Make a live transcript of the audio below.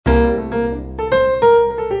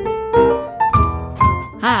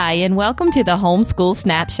Hi, and welcome to the Homeschool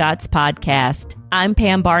Snapshots podcast. I'm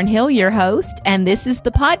Pam Barnhill, your host, and this is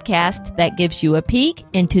the podcast that gives you a peek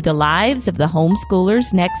into the lives of the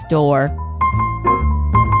homeschoolers next door.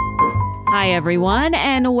 Hi, everyone,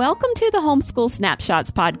 and welcome to the Homeschool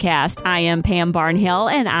Snapshots podcast. I am Pam Barnhill,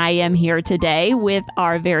 and I am here today with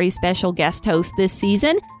our very special guest host this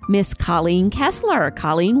season, Miss Colleen Kessler.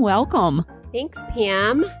 Colleen, welcome. Thanks,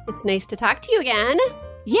 Pam. It's nice to talk to you again.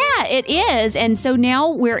 Yeah, it is. And so now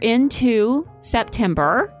we're into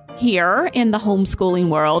September here in the homeschooling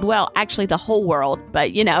world. Well, actually the whole world,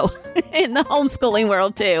 but in the homeschooling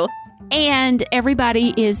world too. And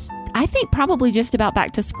everybody is, I think, probably just about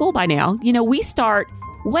back to school by now. We start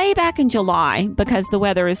way back in July because the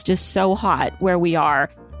weather is just so hot where we are.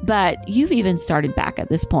 But you've even started back at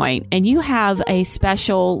this point, and you have a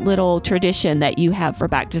special little tradition that you have for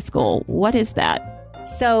back to school. What is that?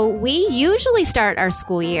 So we usually start our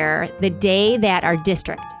school year the day that our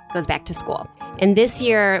district goes back to school. And this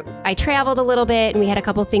year, I traveled a little bit, and we had a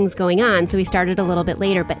couple things going on, so we started a little bit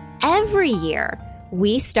later. But every year,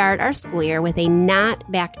 we start our school year with a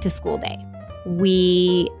not back to school day.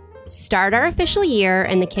 We start our official year,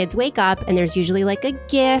 and the kids wake up, and there's usually like a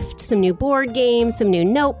gift, some new board games, some new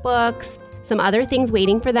notebooks, some other things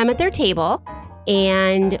waiting for them at their table.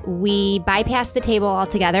 And we bypass the table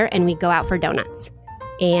altogether, and we go out for donuts.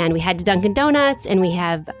 And we head to Dunkin' Donuts, and we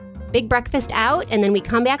have big breakfast out, and then we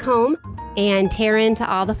come back home and tear into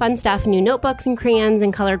all the fun stuff, new notebooks and crayons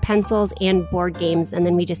and colored pencils and board games, and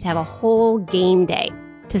then we just have a whole game day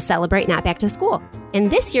to celebrate not back to school.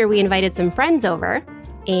 And this year we invited some friends over,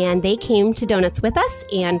 and they came to Donuts with us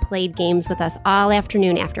and played games with us all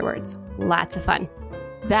afternoon afterwards. Lots of fun.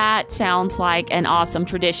 That sounds like an awesome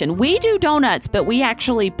tradition. We do donuts, but we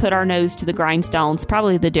actually put our nose to the grindstones.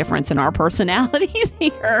 Probably the difference in our personalities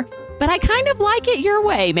here. But I kind of like it your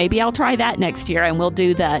way. Maybe I'll try that next year, and we'll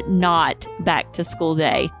do the not back to school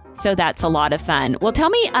day. So that's a lot of fun. Well,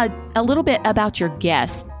 tell me a little bit about your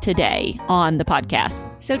guest today on the podcast.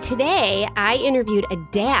 So today I interviewed a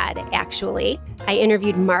dad, actually. I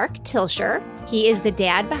interviewed Mark Tilsher. He is the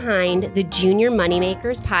dad behind the Junior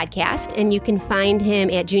Moneymakers podcast, and you can find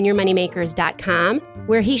him at juniormoneymakers.com,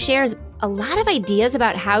 where he shares a lot of ideas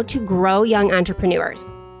about how to grow young entrepreneurs,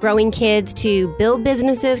 growing kids to build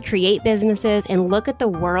businesses, create businesses, and look at the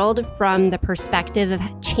world from the perspective of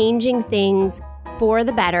changing things for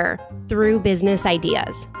the better through business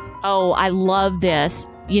ideas. Oh, I love this.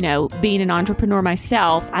 Being an entrepreneur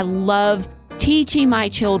myself, I love teaching my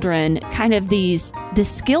children kind of the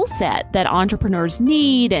skill set that entrepreneurs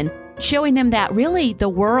need, and showing them that really the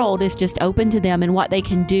world is just open to them and what they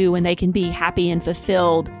can do, and they can be happy and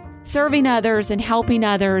fulfilled serving others and helping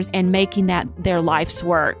others and making that their life's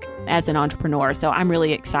work as an entrepreneur. So I'm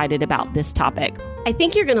really excited about this topic. I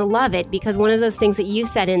think you're going to love it because one of those things that you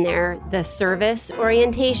said in there, the service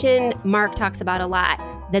orientation, Mark talks about a lot,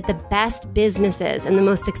 that the best businesses and the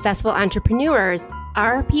most successful entrepreneurs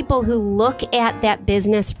are people who look at that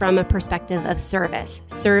business from a perspective of service,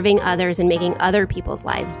 serving others and making other people's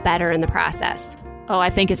lives better in the process. Oh, I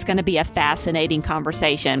think it's going to be a fascinating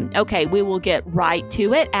conversation. Okay, we will get right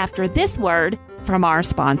to it after this word from our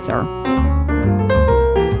sponsor.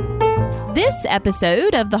 This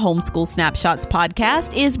episode of the Homeschool Snapshots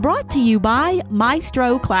podcast is brought to you by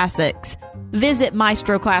Maestro Classics. Visit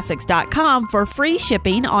maestroclassics.com for free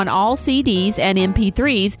shipping on all CDs and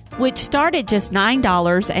MP3s, which start at just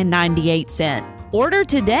 $9.98. Order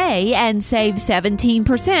today and save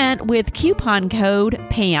 17% with coupon code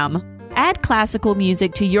PAM. Add classical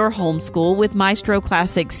music to your homeschool with Maestro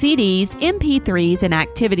Classics CDs, MP3s, and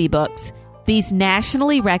activity books. These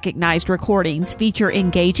nationally recognized recordings feature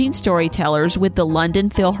engaging storytellers with the London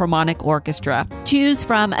Philharmonic Orchestra. Choose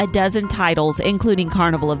from a dozen titles, including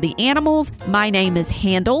Carnival of the Animals, My Name is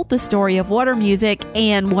Handel, The Story of Water Music,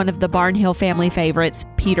 and one of the Barnhill family favorites,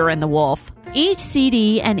 Peter and the Wolf. Each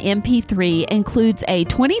CD and MP3 includes a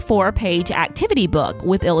 24-page activity book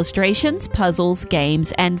with illustrations, puzzles,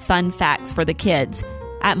 games, and fun facts for the kids.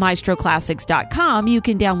 At maestroclassics.com, you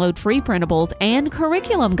can download free printables and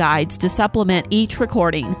curriculum guides to supplement each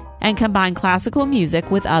recording and combine classical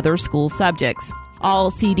music with other school subjects.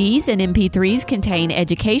 All CDs and MP3s contain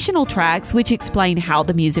educational tracks which explain how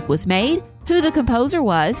the music was made, who the composer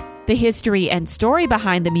was, the history and story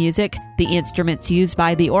behind the music, the instruments used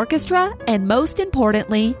by the orchestra, and most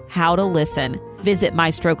importantly, how to listen. Visit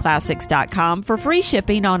maestroclassics.com for free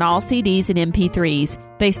shipping on all CDs and MP3s.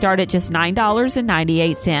 They start at just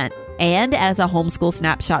 $9.98. And as a Homeschool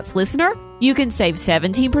Snapshots listener, you can save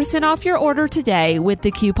 17% off your order today with the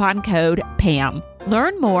coupon code PAM.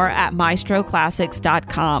 Learn more at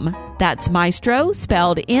maestroclassics.com. That's Maestro,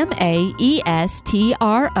 spelled Maestro,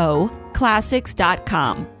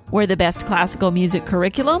 classics.com, where the best classical music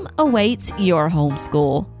curriculum awaits your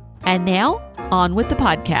homeschool. And now, on with the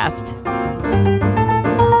podcast.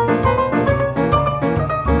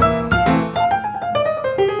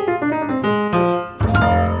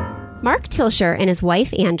 Mark Tilsher and his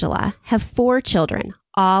wife, Angela, have 4 children,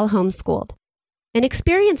 all homeschooled. An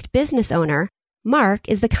experienced business owner, Mark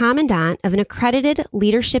is the commandant of an accredited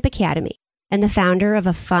leadership academy and the founder of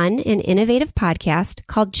a fun and innovative podcast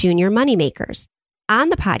called Junior Moneymakers. On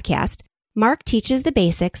the podcast, Mark teaches the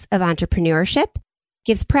basics of entrepreneurship,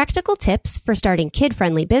 gives practical tips for starting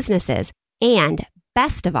kid-friendly businesses, and,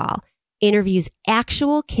 best of all, interviews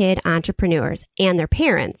actual kid entrepreneurs and their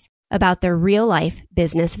parents about their real-life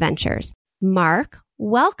business ventures. Mark,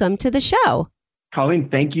 welcome to the show. Colleen,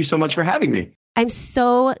 thank you so much for having me. I'm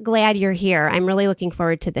so glad you're here. I'm really looking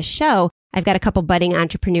forward to the show. I've got a couple budding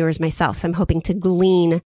entrepreneurs myself, so I'm hoping to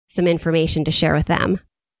glean some information to share with them.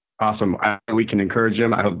 Awesome. We can encourage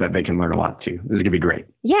them. I hope that they can learn a lot too. This is going to be great.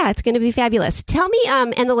 Yeah, it's going to be fabulous. Tell me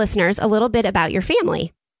and the listeners a little bit about your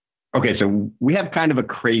family. Okay, so we have kind of a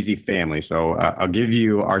crazy family. So I'll give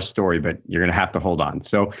you our story, but you're going to have to hold on.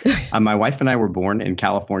 So my wife and I were born in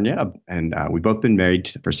California, and we've both been married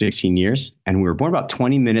for 16 years. And we were born about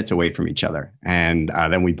 20 minutes away from each other. And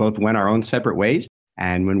then we both went our own separate ways.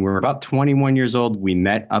 And when we were about 21 years old, we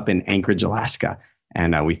met up in Anchorage, Alaska.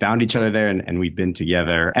 And we found each other there, and we've been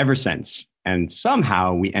together ever since. And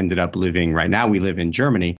somehow we ended up living, right now we live in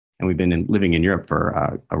Germany, and we've been living in Europe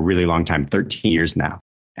for a really long time, 13 years now.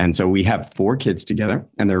 And so we have 4 kids together,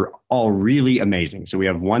 and they're all really amazing. So we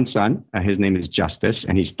have one son, his name is Justice,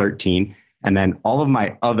 and he's 13. And then all of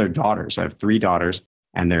my other daughters, I have 3 daughters,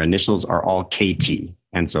 and their initials are all KT.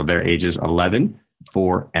 And so their ages 11,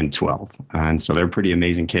 4, and 12. And so they're pretty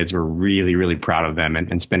amazing kids. We're really, really proud of them,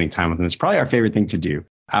 and spending time with them is probably our favorite thing to do.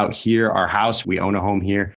 Out here, our house, we own a home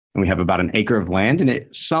here, and we have about an acre of land, and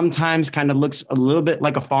it sometimes kind of looks a little bit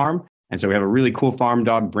like a farm. And so we have a really cool farm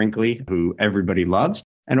dog, Brinkley, who everybody loves.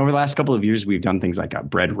 And over the last couple of years, we've done things like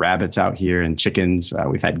bred rabbits out here and chickens.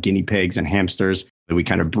 We've had guinea pigs and hamsters. We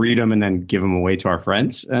kind of breed them and then give them away to our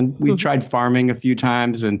friends. And we've tried farming a few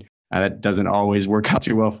times, and that doesn't always work out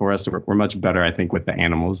too well for us. We're much better, I think, with the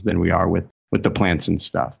animals than we are with the plants and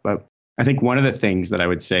stuff. But I think one of the things that I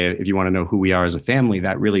would say, if you want to know who we are as a family,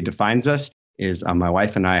 that really defines us is my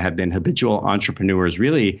wife and I have been habitual entrepreneurs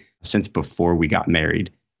really since before we got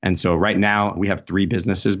married. And so right now we have 3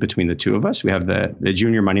 businesses between the 2 of us. We have the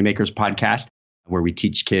Junior Moneymakers podcast, where we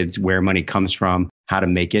teach kids where money comes from, how to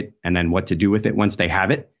make it, and then what to do with it once they have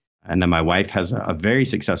it. And then my wife has a very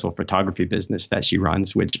successful photography business that she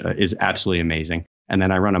runs, which is absolutely amazing. And then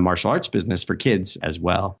I run a martial arts business for kids as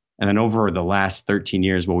well. And then over the last 13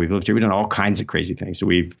 years, while we've lived here, we've done all kinds of crazy things. So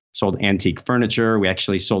we've sold antique furniture. We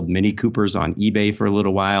actually sold Mini Coopers on eBay for a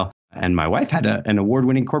little while. And my wife had an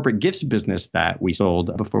award-winning corporate gifts business that we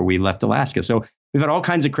sold before we left Alaska. So we've had all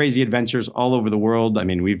kinds of crazy adventures all over the world. I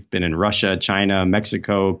mean, we've been in Russia, China,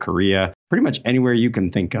 Mexico, Korea, pretty much anywhere you can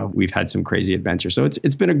think of. We've had some crazy adventures. So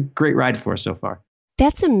it's been a great ride for us so far.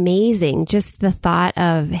 That's amazing. Just the thought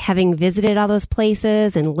of having visited all those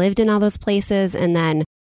places and lived in all those places and then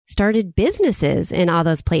started businesses in all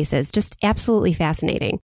those places. Just absolutely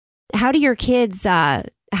fascinating. How do your kids,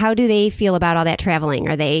 how do they feel about all that traveling?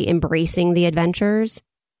 Are they embracing the adventures?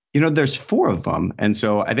 You know, there's 4 of them. And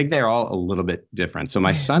so I think they're all a little bit different. So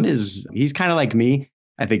my son he's kind of like me.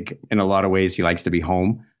 I think in a lot of ways, he likes to be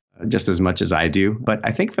home just as much as I do. But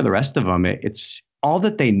I think for the rest of them, it's all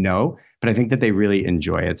that they know, but I think that they really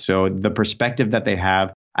enjoy it. So the perspective that they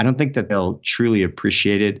have, I don't think that they'll truly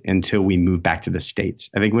appreciate it until we move back to the States.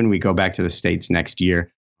 I think when we go back to the States next year,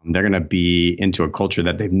 they're going to be into a culture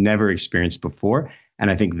that they've never experienced before. And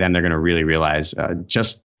I think then they're going to really realize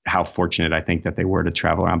just how fortunate I think that they were to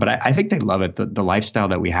travel around. But I think they love it. The lifestyle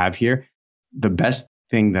that we have here, the best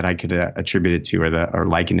thing that I could attribute it to or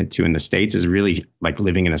liken it to in the States is really like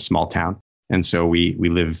living in a small town. And so we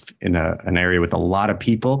live in an area with a lot of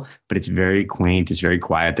people, but it's very quaint. It's very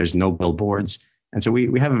quiet. There's no billboards. And so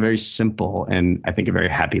we have a very simple and I think a very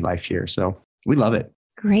happy life here. So we love it.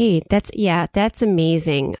 Great. That's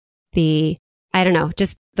amazing. I don't know,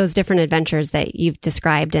 just those different adventures that you've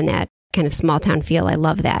described and that kind of small town feel. I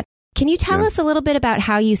love that. Can you tell us a little bit about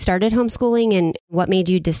how you started homeschooling and what made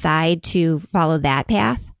you decide to follow that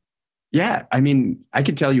path? Yeah, I mean, I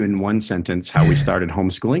could tell you in one sentence how we started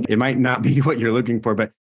homeschooling. It might not be what you're looking for,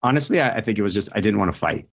 but honestly, I think it was just I didn't want to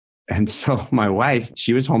fight. And so my wife,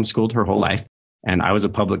 she was homeschooled her whole life. And I was a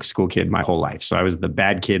public school kid my whole life. So I was the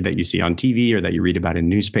bad kid that you see on TV or that you read about in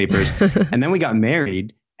newspapers. And then we got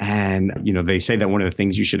married. And, they say that one of the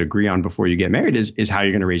things you should agree on before you get married is how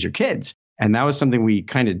you're going to raise your kids. And that was something we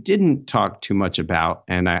kind of didn't talk too much about.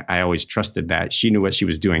 And I always trusted that she knew what she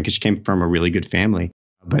was doing because she came from a really good family.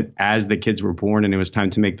 But as the kids were born and it was time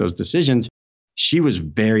to make those decisions, she was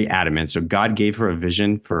very adamant. So God gave her a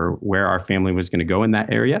vision for where our family was going to go in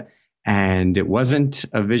that area. And it wasn't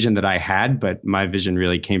a vision that I had, but my vision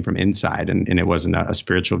really came from inside. And it wasn't a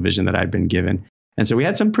spiritual vision that I'd been given. And so we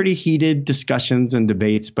had some pretty heated discussions and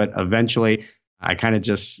debates, but eventually I kind of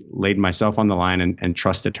just laid myself on the line and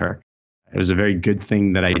trusted her. It was a very good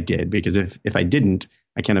thing that I did, because if I didn't,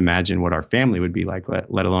 I can't imagine what our family would be like,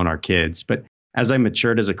 let alone our kids. But as I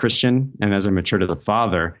matured as a Christian and as I matured as a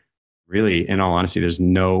father, really, in all honesty, there's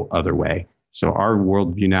no other way. So our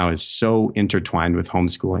worldview now is so intertwined with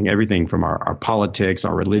homeschooling, everything from our politics,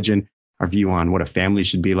 our religion, our view on what a family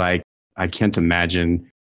should be like. I can't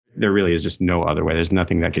imagine. There really is just no other way. There's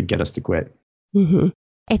nothing that could get us to quit. Mm-hmm.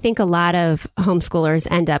 I think a lot of homeschoolers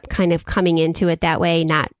end up kind of coming into it that way,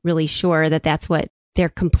 not really sure that that's what they're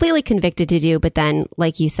completely convicted to do. But then,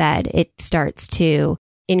 like you said, it starts to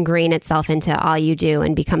ingrain itself into all you do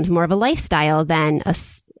and becomes more of a lifestyle than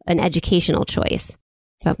an educational choice.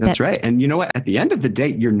 So that's right. And you know what? At the end of the day,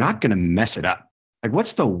 you're not going to mess it up. Like,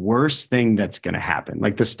 what's the worst thing that's going to happen?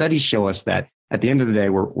 Like, the studies show us that at the end of the day,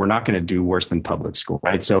 we're not going to do worse than public school,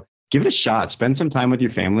 right? So give it a shot. Spend some time with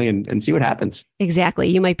your family and see what happens. Exactly.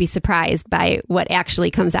 You might be surprised by what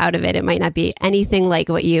actually comes out of it. It might not be anything like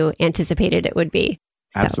what you anticipated it would be.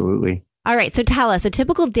 So. Absolutely. All right. So tell us, a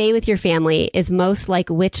typical day with your family is most like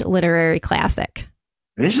which literary classic?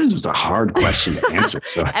 This is a hard question to answer.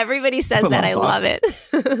 So everybody says that. I love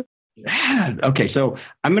it. Yeah. Okay. So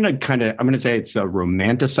I'm going to say it's a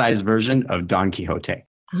romanticized version of Don Quixote.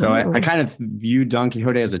 So I kind of view Don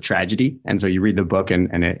Quixote as a tragedy. And so you read the book and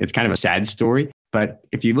it's kind of a sad story. But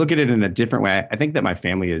if you look at it in a different way, I think that my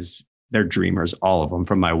family they're dreamers, all of them,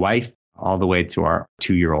 from my wife all the way to our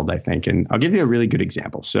 2-year-old, I think. And I'll give you a really good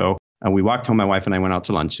example. So we walked home, my wife and I went out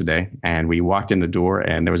to lunch today, and we walked in the door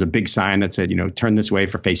and there was a big sign that said, turn this way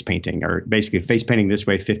for face painting, or basically face painting this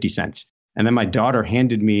way, 50 cents. And then my daughter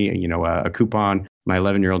handed me, a coupon. My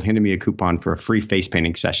 11-year-old handed me a coupon for a free face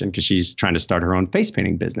painting session because she's trying to start her own face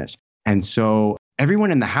painting business. And so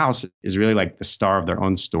everyone in the house is really like the star of their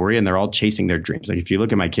own story, and they're all chasing their dreams. Like, if you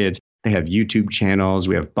look at my kids, they have YouTube channels.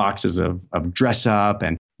 We have boxes of dress up.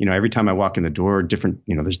 And, every time I walk in the door,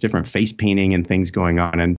 there's different face painting and things going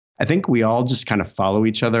on. And I think we all just kind of follow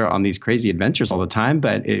each other on these crazy adventures all the time,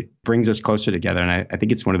 but it brings us closer together. And I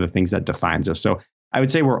think it's one of the things that defines us. So I would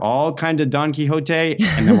say we're all kind of Don Quixote,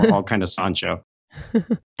 and then we're all kind of Sancho.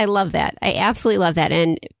 I love that. I absolutely love that.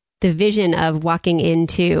 And the vision of walking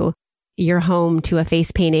into your home to a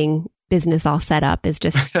face painting business all set up is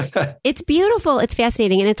just, it's beautiful. It's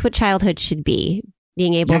fascinating. And it's what childhood should be,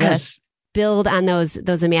 being able to build on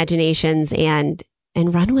those imaginations and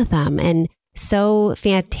run with them. And so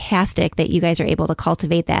fantastic that you guys are able to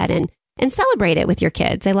cultivate that and celebrate it with your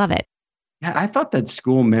kids. I love it. Yeah, I thought that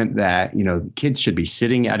school meant that, kids should be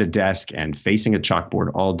sitting at a desk and facing a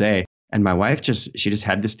chalkboard all day. And my wife she just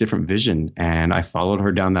had this different vision, and I followed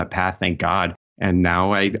her down that path, thank God. And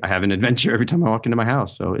now I have an adventure every time I walk into my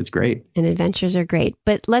house. So it's great. And adventures are great.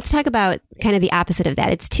 But let's talk about kind of the opposite of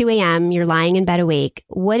that. It's 2 a.m. You're lying in bed awake.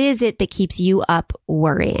 What is it that keeps you up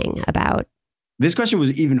worrying about? This question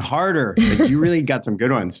was even harder. Like, you really got some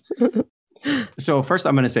good ones. So first,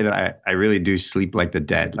 I'm going to say that I really do sleep like the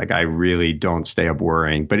dead. Like, I really don't stay up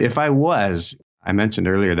worrying. But if I was, I mentioned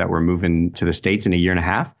earlier that we're moving to the States in a year and a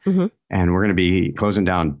half, and we're going to be closing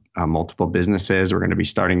down multiple businesses. We're going to be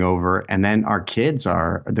starting over. And then our kids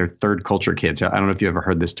they're third culture kids. I don't know if you ever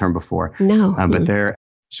heard this term before. No. But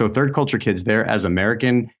third culture kids, they're as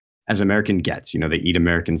American gets. They eat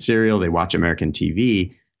American cereal, they watch American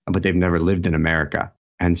TV, but they've never lived in America.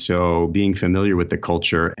 And so being familiar with the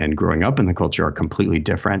culture and growing up in the culture are completely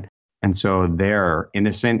different. And so they're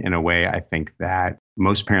innocent in a way I think that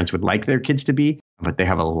most parents would like their kids to be, but they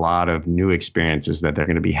have a lot of new experiences that they're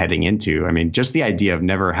going to be heading into. I mean, just the idea of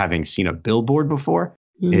never having seen a billboard before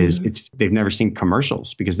they've never seen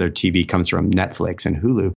commercials because their TV comes from Netflix and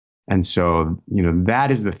Hulu. And so,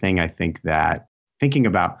 that is the thing I think that thinking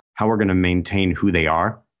about how we're going to maintain who they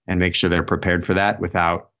are and make sure they're prepared for that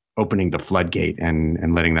without opening the floodgate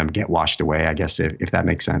and letting them get washed away, I guess, if that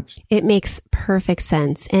makes sense. It makes perfect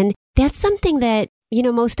sense. And that's something that,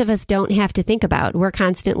 most of us don't have to think about. We're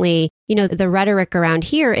constantly, the rhetoric around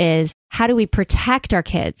here is, how do we protect our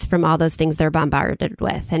kids from all those things they're bombarded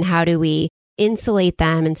with? And how do we insulate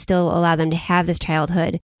them and still allow them to have this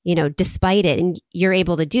childhood, despite it. And you're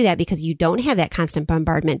able to do that because you don't have that constant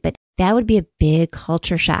bombardment. But that would be a big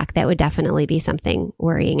culture shock. That would definitely be something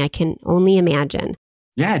worrying. I can only imagine.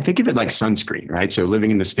 Yeah, think of it like sunscreen, right? So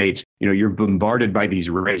living in the States, you're bombarded by these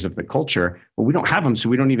rays of the culture. Well, we don't have them, so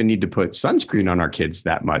we don't even need to put sunscreen on our kids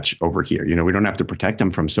that much over here. We don't have to protect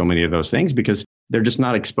them from so many of those things because they're just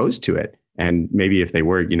not exposed to it. And maybe if they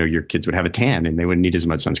were, your kids would have a tan and they wouldn't need as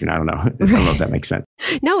much sunscreen. I don't know. I don't know if that makes sense.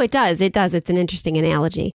 No, it does. It does. It's an interesting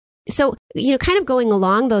analogy. So, kind of going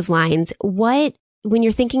along those lines, when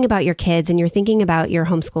you're thinking about your kids and you're thinking about your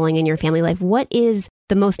homeschooling and your family life, what is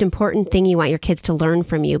the most important thing you want your kids to learn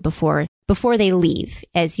from you before they leave,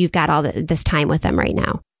 as you've got all this time with them right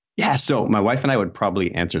now? Yeah. So my wife and I would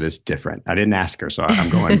probably answer this different. I didn't ask her, so I'm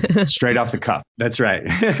going straight off the cuff. That's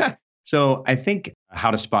right. So I think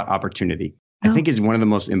how to spot opportunity, I think is one of the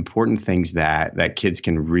most important things that kids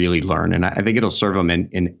can really learn. And I think it'll serve them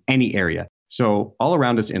in any area. So all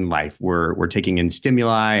around us in life, we're taking in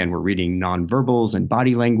stimuli and we're reading nonverbals and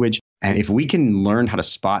body language. And if we can learn how to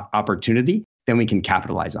spot opportunity, then we can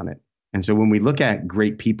capitalize on it. And so when we look at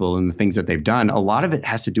great people and the things that they've done, a lot of it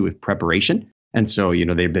has to do with preparation. And so,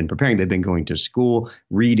 they've been preparing, they've been going to school,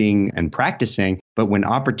 reading and practicing. But when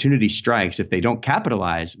opportunity strikes, if they don't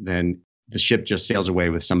capitalize, then the ship just sails away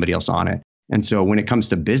with somebody else on it. And so when it comes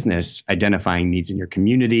to business, identifying needs in your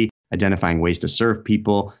community, identifying ways to serve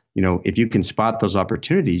people, if you can spot those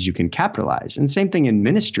opportunities, you can capitalize. And same thing in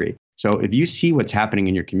ministry. So if you see what's happening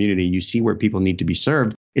in your community, you see where people need to be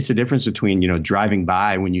served. It's the difference between, driving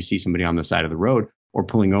by when you see somebody on the side of the road or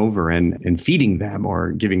pulling over and feeding them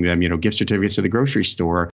or giving them, gift certificates to the grocery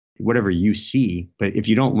store, whatever you see. But if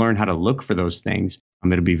you don't learn how to look for those things,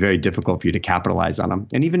 it'll be very difficult for you to capitalize on them.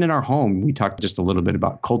 And even in our home, we talked just a little bit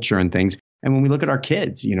about culture and things. And when we look at our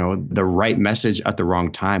kids, the right message at the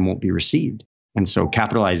wrong time won't be received. And so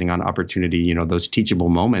capitalizing on opportunity, those teachable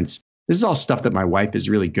moments, this is all stuff that my wife is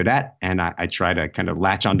really good at. And I try to kind of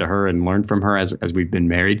latch onto her and learn from her as we've been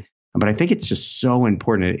married. But I think it's just so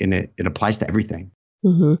important and it applies to everything.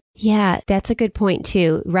 Mm-hmm. Yeah, that's a good point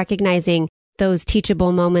too. Recognizing those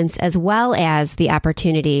teachable moments as well as the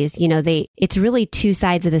opportunities, it's really two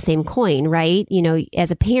sides of the same coin, right? As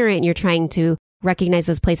a parent, you're trying to recognize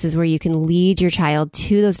those places where you can lead your child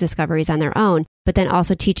to those discoveries on their own, but then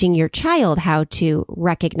also teaching your child how to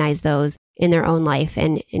recognize those in their own life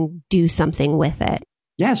and do something with it.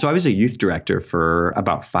 Yeah. So I was a youth director for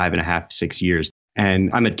about 5.5, 6 years. And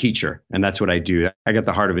I'm a teacher, and that's what I do. I got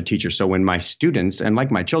the heart of a teacher. So when my students, and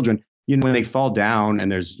like my children, when they fall down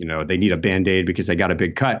and there's, they need a Band-Aid because they got a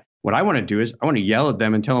big cut, what I want to do is I want to yell at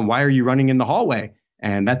them and tell them, why are you running in the hallway?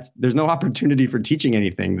 And there's no opportunity for teaching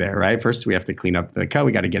anything there, right? First, we have to clean up the cut.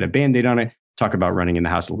 We got to get a Band-Aid on it, talk about running in the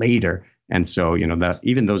house later. And so,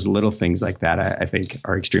 even those little things like that, I think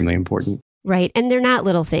are extremely important. Right. And they're not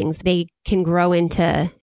little things. They can grow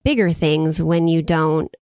into bigger things when you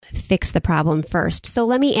don't fix the problem first. So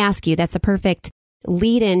let me ask you, that's a perfect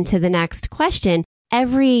lead into the next question.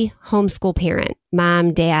 Every homeschool parent,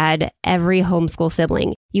 mom, dad, every homeschool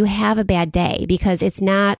sibling, you have a bad day because it's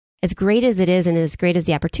not as great as it is and as great as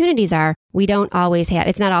the opportunities are. We don't always have,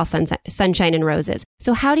 it's not all sunshine and roses.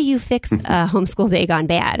 So how do you fix a homeschool day gone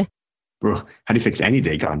bad? How do you fix any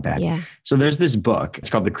day gone bad? Yeah. So there's this book.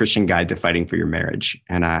 It's called The Christian Guide to Fighting for Your Marriage.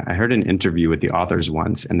 And I heard an interview with the authors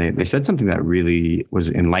once, and they said something that really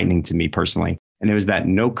was enlightening to me personally. And it was that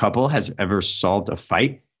no couple has ever solved a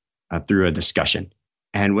fight through a discussion.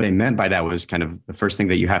 And what they meant by that was kind of the first thing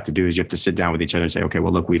that you have to do is you have to sit down with each other and say, okay,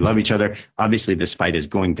 well, look, we love each other. Obviously, this fight is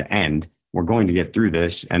going to end. We're going to get through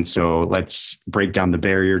this. And so let's break down the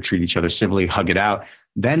barrier, treat each other civilly, hug it out.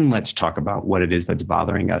 Then let's talk about what it is that's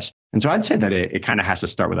bothering us. And so I'd say that it kind of has to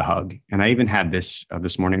start with a hug. And I even had this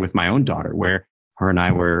morning with my own daughter where her and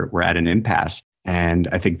I were at an impasse. And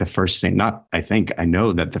I think I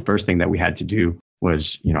know that the first thing that we had to do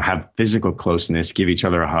was, have physical closeness, give each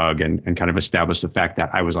other a hug and kind of establish the fact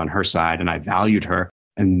that I was on her side and I valued her.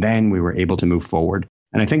 And then we were able to move forward.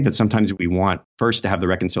 And I think that sometimes we want first to have the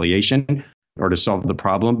reconciliation or to solve the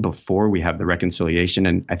problem before we have the reconciliation.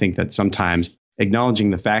 And I think that sometimes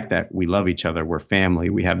acknowledging the fact that we love each other, we're family,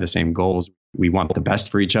 we have the same goals, we want the best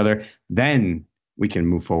for each other, then we can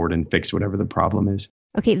move forward and fix whatever the problem is.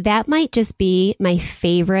 Okay, that might just be my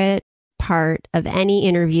favorite part of any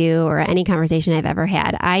interview or any conversation I've ever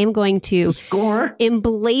had. I am going to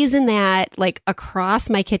emblazon that like across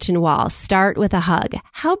my kitchen wall. Start with a hug.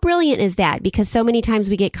 How brilliant is that? Because so many times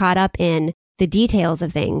we get caught up in the details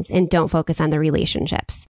of things and don't focus on the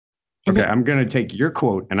relationships. Okay, I'm going to take your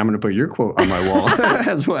quote and I'm going to put your quote on my wall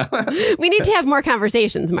as well. We need to have more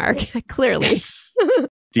conversations, Mark, clearly. Yes.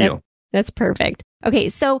 Deal. That's perfect. Okay,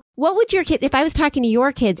 so what would your kids, if I was talking to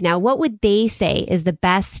your kids now, what would they say is the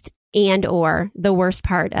best and or the worst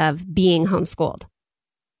part of being homeschooled?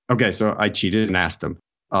 Okay, so I cheated and asked them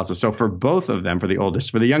also. So for both of them, for the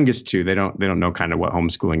oldest, for the youngest two, they don't know kind of what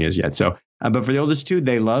homeschooling is yet. So, but for the oldest two,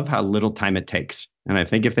 they love how little time it takes. And I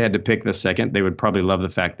think if they had to pick the second, they would probably love the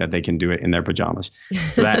fact that they can do it in their pajamas.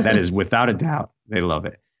 So that is without a doubt, they love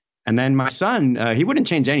it. And then my son, he wouldn't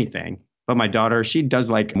change anything. But my daughter, she does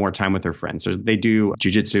like more time with her friends. So they do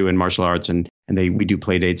jujitsu and martial arts and we do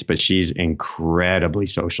play dates, but she's incredibly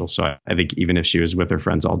social. So I think even if she was with her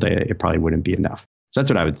friends all day, it probably wouldn't be enough. So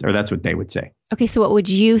that's what they would say. Okay. So what would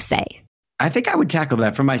you say? I think I would tackle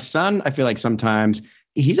that. For my son, I feel like sometimes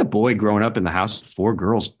he's a boy growing up in the house with 4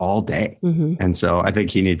 girls all day. Mm-hmm. And so I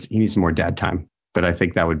think he needs some more dad time. But I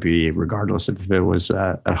think that would be regardless if it was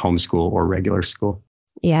a homeschool or regular school.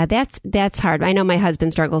 Yeah, that's hard. I know my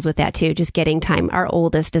husband struggles with that too, just getting time. Our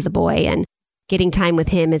oldest is a boy and getting time with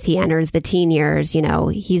him as he enters the teen years. You know,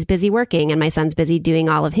 he's busy working and my son's busy doing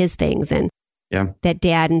all of his things. And that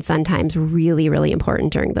dad and son time's really, really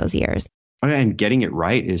important during those years. And getting it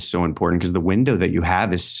right is so important because the window that you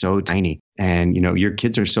have is so tiny. And, you know, your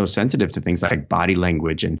kids are so sensitive to things like body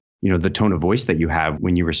language and, you know, the tone of voice that you have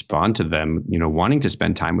when you respond to them, you know, wanting to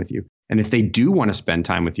spend time with you. And if they do want to spend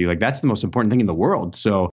time with you, like that's the most important thing in the world.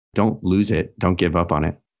 So don't lose it. Don't give up on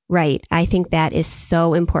it. Right. I think that is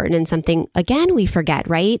so important and something, again, we forget,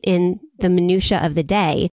 right? In the minutia of the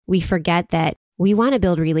day, we forget that we want to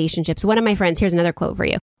build relationships. One of my friends, here's another quote for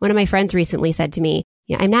you. One of my friends recently said to me,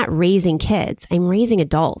 I'm not raising kids. I'm raising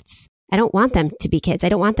adults. I don't want them to be kids. I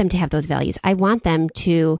don't want them to have those values. I want them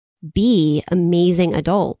to be amazing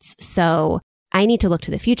adults. So I need to look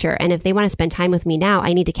to the future. And if they want to spend time with me now,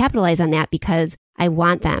 I need to capitalize on that because I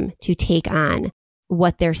want them to take on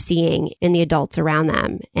what they're seeing in the adults around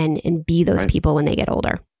them and be those people when they get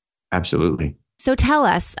older. Absolutely. So tell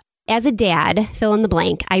us, as a dad, fill in the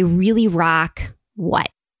blank, I really rock what?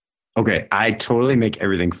 Okay, I totally make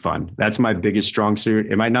everything fun. That's my biggest strong suit.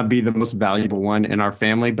 It might not be the most valuable one in our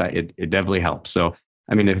family, but it definitely helps. So,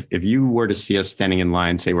 I mean, if you were to see us standing in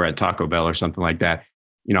line, say we're at Taco Bell or something like that,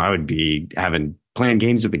 you know, I would be playing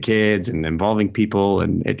games with the kids and involving people.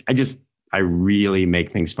 And I really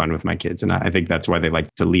make things fun with my kids. And I think that's why they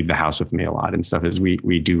like to leave the house with me a lot and stuff is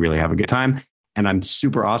we do really have a good time. And I'm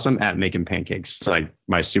super awesome at making pancakes. It's like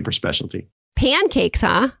my super specialty. Pancakes,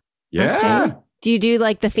 huh? Yeah. Okay. Do you do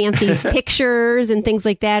like the fancy pictures and things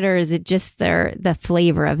like that? Or is it just the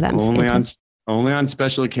flavor of them? Only on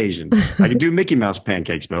special occasions. I can do Mickey Mouse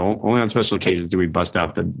pancakes, but only on special occasions do we bust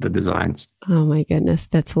out the designs. Oh my goodness.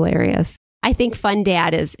 That's hilarious. I think fun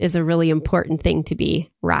dad is a really important thing to be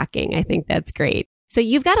rocking. I think that's great. So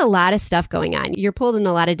you've got a lot of stuff going on. You're pulled in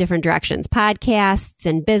a lot of different directions, podcasts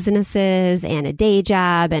and businesses and a day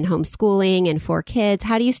job and homeschooling and 4 kids.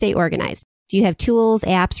 How do you stay organized? Do you have tools,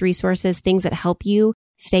 apps, resources, things that help you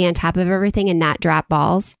stay on top of everything and not drop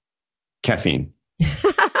balls? Caffeine.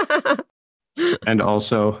 And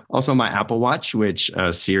also my Apple Watch, which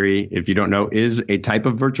Siri, if you don't know, is a type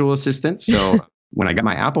of virtual assistant. So when I got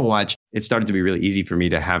my Apple Watch, it started to be really easy for me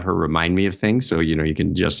to have her remind me of things. So, you know, you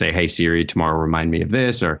can just say, hey, Siri, tomorrow remind me of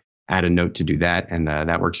this, or add a note to do that. And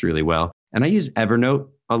that works really well. And I use Evernote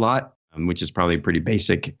a lot, which is probably pretty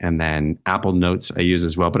basic. And then Apple Notes I use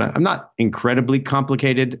as well. But I'm not incredibly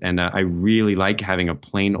complicated. And I really like having a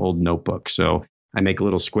plain old notebook. So I make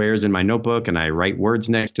little squares in my notebook and I write words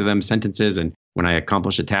next to them, sentences. And when I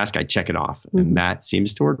accomplish a task, I check it off. Mm-hmm. And that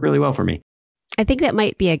seems to work really well for me. I think that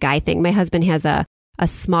might be a guy thing. My husband has a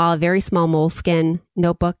very small moleskin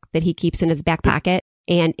notebook that he keeps in his back pocket.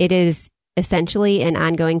 And it is essentially an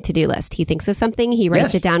ongoing to-do list. He thinks of something, he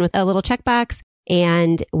writes it down with a little checkbox.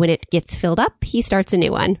 And when it gets filled up, he starts a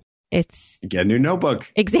new one. Get a new notebook.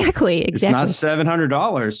 Exactly. It's not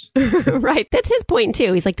 $700. Right. That's his point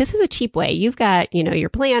too. He's like, this is a cheap way. You've got, your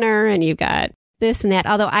planner and you've got this and that.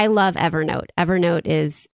 Although I love Evernote.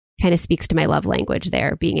 Evernote kind of speaks to my love language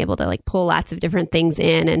there, being able to like pull lots of different things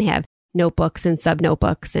in and have notebooks and sub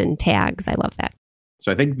notebooks and tags. I love that.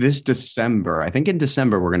 So I think in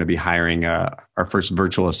December, we're going to be hiring our first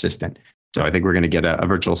virtual assistant. So I think we're going to get a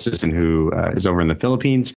virtual assistant who is over in the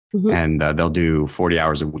Philippines, mm-hmm. and they'll do 40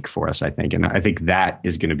 hours a week for us, I think. And I think that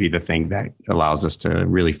is going to be the thing that allows us to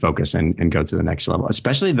really focus and go to the next level,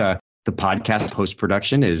 especially the podcast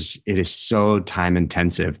post-production is so time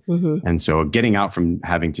intensive. Mm-hmm. And so getting out from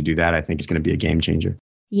having to do that, I think is going to be a game changer.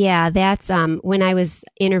 Yeah, that's when I was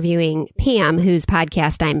interviewing Pam, whose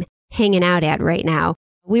podcast I'm hanging out at right now.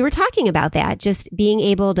 We were talking about that, just being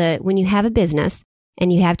able to, when you have a business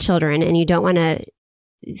and you have children and you don't want to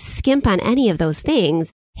skimp on any of those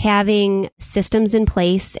things, having systems in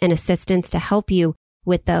place and assistance to help you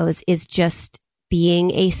with those is just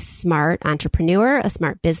being a smart entrepreneur, a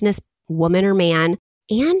smart business woman or man,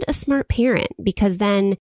 and a smart parent, because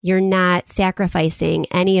then you're not sacrificing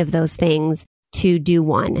any of those things to do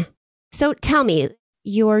one. So tell me,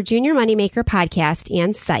 your Junior Moneymaker podcast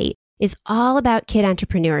and site is all about kid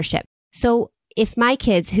entrepreneurship. So if my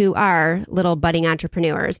kids, who are little budding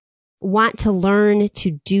entrepreneurs, want to learn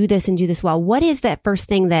to do this and do this well, what is that first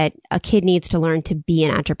thing that a kid needs to learn to be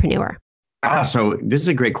an entrepreneur? So this is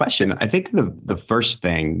a great question. I think the first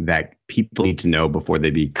thing that people need to know before they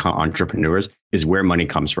become entrepreneurs is where money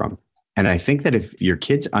comes from. And I think that if your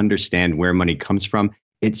kids understand where money comes from,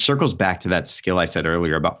 it circles back to that skill I said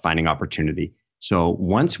earlier about finding opportunity. So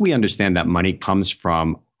once we understand that money comes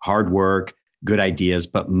from hard work, good ideas,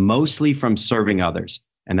 but mostly from serving others.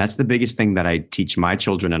 And that's the biggest thing that I teach my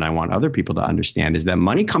children and I want other people to understand is that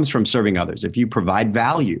money comes from serving others. If you provide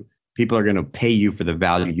value, people are going to pay you for the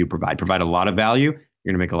value you provide. Provide a lot of value,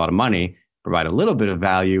 you're going to make a lot of money. Provide a little bit of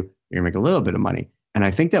value, you're going to make a little bit of money. And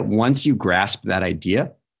I think that once you grasp that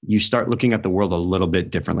idea, you start looking at the world a little bit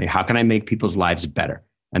differently. How can I make people's lives better?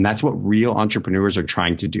 And that's what real entrepreneurs are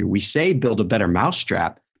trying to do. We say build a better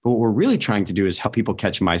mousetrap, but what we're really trying to do is help people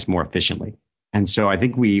catch mice more efficiently. And so I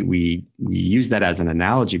think we use that as an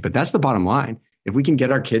analogy, but that's the bottom line. If we can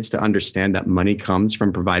get our kids to understand that money comes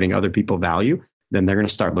from providing other people value, then they're going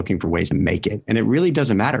to start looking for ways to make it. And it really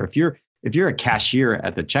doesn't matter. If you're a cashier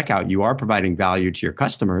at the checkout, you are providing value to your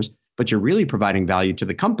customers, but you're really providing value to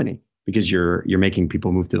the company because you're making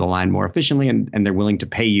people move through the line more efficiently and they're willing to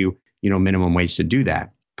pay you, minimum wage to do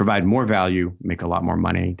that. Provide more value, make a lot more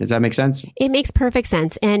money. Does that make sense? It makes perfect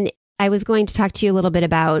sense. And I was going to talk to you a little bit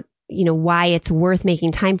about, why it's worth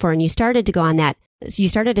making time for. And you started to go on that. So you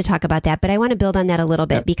started to talk about that, but I want to build on that a little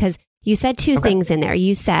bit because you said two things in there.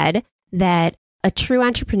 You said that a true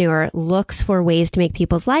entrepreneur looks for ways to make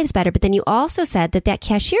people's lives better. But then you also said that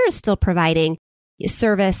cashier is still providing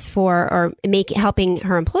service for or helping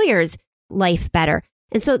her employer's life better.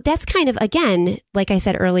 And so that's kind of, again, like I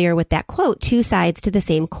said earlier with that quote, two sides to the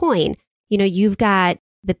same coin. You've got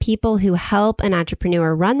the people who help an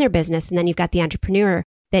entrepreneur run their business, and then you've got the entrepreneur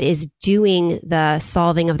that is doing the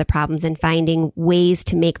solving of the problems and finding ways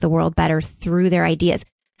to make the world better through their ideas.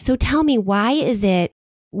 So tell me, what is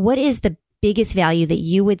the biggest value that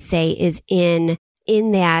you would say is in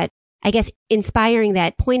that, I guess, inspiring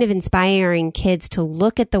kids to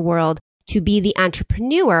look at the world to be the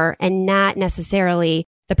entrepreneur and not necessarily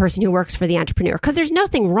the person who works for the entrepreneur? Because there's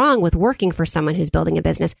nothing wrong with working for someone who's building a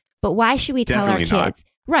business, but why should we tell Definitely our kids?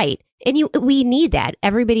 Right. And we need that.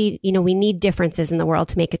 Everybody, we need differences in the world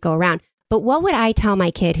to make it go around. But what would I tell my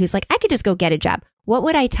kid who's like, I could just go get a job? What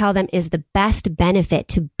would I tell them is the best benefit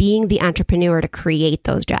to being the entrepreneur to create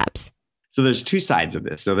those jobs? So there's two sides of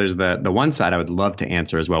this. So there's the one side I would love to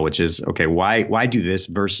answer as well, which is, okay, why do this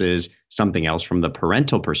versus something else from the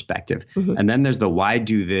parental perspective? Mm-hmm. And then there's the why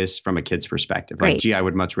do this from a kid's perspective. Like, gee, I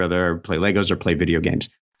would much rather play Legos or play video games.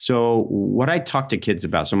 So what I talk to kids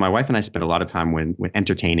about, so my wife and I spend a lot of time when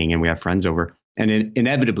entertaining and we have friends over, and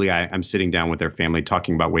inevitably I'm sitting down with their family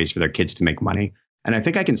talking about ways for their kids to make money. And I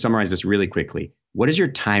think I can summarize this really quickly. What is your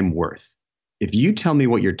time worth? If you tell me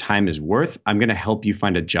what your time is worth, I'm going to help you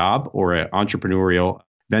find a job or an entrepreneurial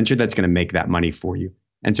venture that's going to make that money for you.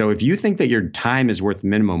 And so if you think that your time is worth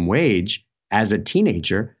minimum wage as a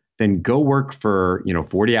teenager, then go work for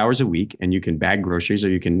 40 hours a week and you can bag groceries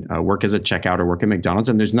or you can work as a checkout or work at McDonald's.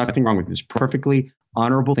 And there's nothing wrong with this. Perfectly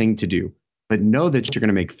honorable thing to do. But know that you're going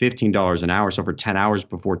to make $15 an hour. So for 10 hours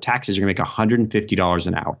before taxes, you're going to make $150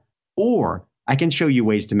 an hour. Or I can show you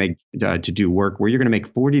ways to do work where you're going to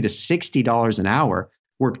make $40 to $60 an hour,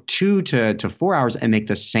 work 2 to 4 hours and make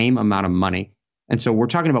the same amount of money. And so we're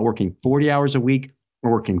talking about working 40 hours a week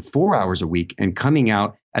or working 4 hours a week and coming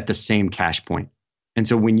out at the same cash point. And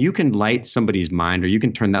so when you can light somebody's mind or you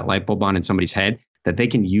can turn that light bulb on in somebody's head that they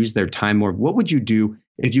can use their time more, what would you do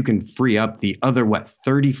if you can free up the other,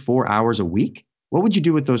 34 hours a week? What would you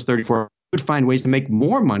do with those 34 hours? You would find ways to make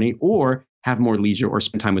more money or have more leisure or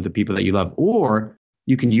spend time with the people that you love. Or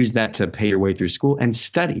you can use that to pay your way through school and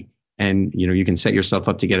study. And, you can set yourself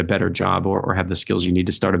up to get a better job or have the skills you need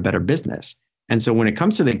to start a better business. And so when it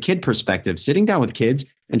comes to the kid perspective, sitting down with kids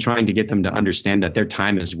and trying to get them to understand that their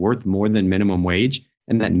time is worth more than minimum wage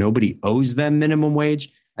and that nobody owes them minimum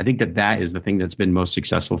wage, I think that is the thing that's been most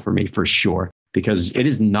successful for me for sure, because it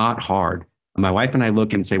is not hard. My wife and I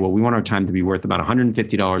look and say, well, we want our time to be worth about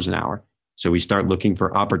 $150 an hour. So we start looking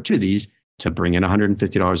for opportunities to bring in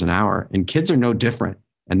 $150 an hour. And kids are no different,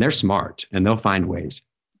 and they're smart and they'll find ways.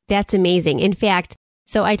 That's amazing. In fact,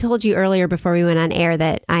 So I told you earlier before we went on air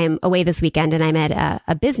that I am away this weekend and I'm at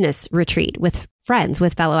a business retreat with friends,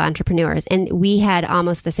 with fellow entrepreneurs. And we had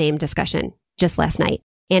almost the same discussion just last night.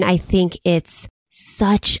 And I think it's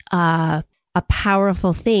such a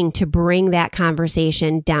powerful thing to bring that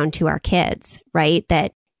conversation down to our kids, right?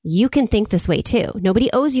 That you can think this way too.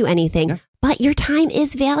 Nobody owes you anything, but your time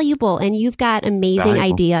is valuable and you've got amazing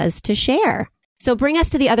ideas to share. So bring us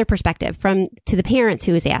to the other perspective, to the parents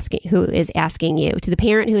who is asking you, to the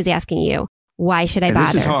parent who is asking you, why should I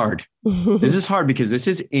bother? This is hard. This is hard because this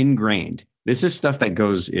is ingrained. This is stuff that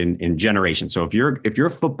goes in generations. So if you're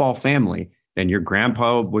a football family, then your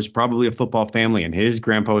grandpa was probably a football family and his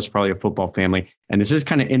grandpa was probably a football family. And this is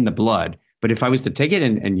kind of in the blood. But if I was to take it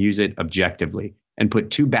and use it objectively and put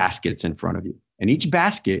two baskets in front of you, and each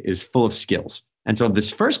basket is full of skills. And so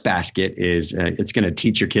this first basket is it's going to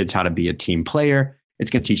teach your kids how to be a team player. It's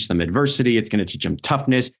going to teach them adversity. It's going to teach them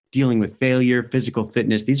toughness, dealing with failure, physical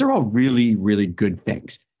fitness. These are all really, really good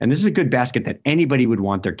things. And this is a good basket that anybody would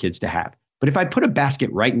want their kids to have. But if I put a basket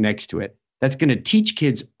right next to it, that's going to teach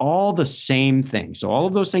kids all the same things. So all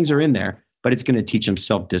of those things are in there, but it's going to teach them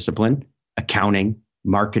self-discipline, accounting,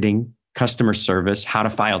 marketing, customer service, how to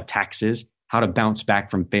file taxes, how to bounce back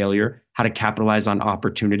from failure, how to capitalize on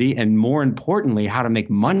opportunity, and more importantly, how to make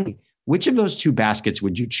money. Which of those two baskets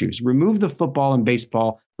would you choose? Remove the football and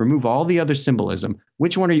baseball, remove all the other symbolism.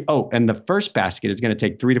 Which one are you? Oh, and the first basket is going to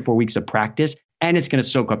take 3 to 4 weeks of practice, and it's going to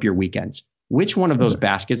soak up your weekends. Which one of those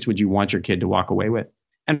baskets would you want your kid to walk away with?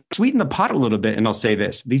 And sweeten the pot a little bit, and I'll say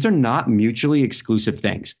this. These are not mutually exclusive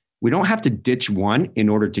things. We don't have to ditch one in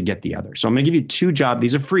order to get the other. So I'm going to give you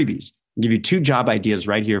these are freebies. I'll give you 2 job ideas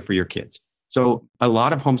right here for your kids. So a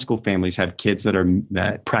lot of homeschool families have kids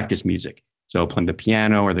that practice music. So playing the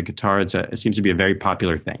piano or the guitar, it seems to be a very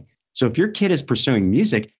popular thing. So if your kid is pursuing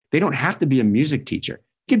music, they don't have to be a music teacher.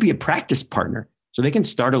 It could be a practice partner. So they can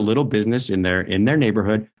start a little business in their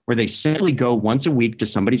neighborhood where they simply go once a week to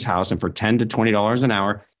somebody's house and for $10 to $20 an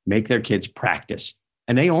hour, make their kids practice.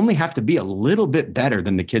 And they only have to be a little bit better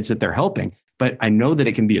than the kids that they're helping. But I know that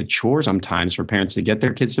it can be a chore sometimes for parents to get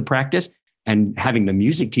their kids to practice. And having the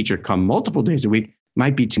music teacher come multiple days a week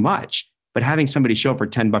might be too much. But having somebody show up for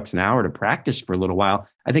 $10 an hour to practice for a little while,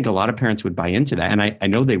 I think a lot of parents would buy into that. And I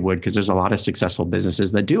know they would because there's a lot of successful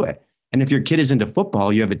businesses that do it. And if your kid is into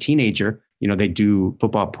football, you have a teenager, they do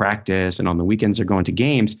football practice and on the weekends they're going to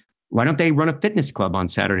games. Why don't they run a fitness club on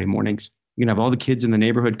Saturday mornings? You can have all the kids in the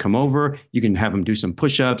neighborhood come over. You can have them do some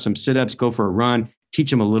push-ups, some sit-ups, go for a run, teach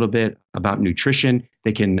them a little bbit about nutrition.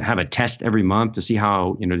 They can have a test every month to see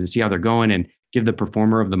how they're going and give the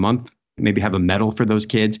performer of the month, maybe have a medal for those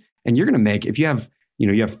kids. And you're going to make, if you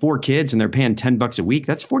have 4 kids and they're paying $10 a week,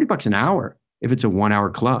 that's $40 an hour if it's a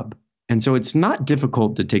 1-hour club. And so it's not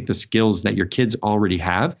difficult to take the skills that your kids already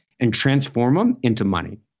have and transform them into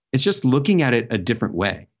money. It's just looking at it a different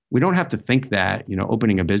way. We don't have to think that,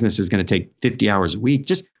 opening a business is going to take 50 hours a week,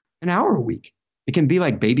 just an hour a week. It can be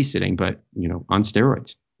like babysitting, but, on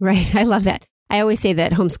steroids. Right. I love that. I always say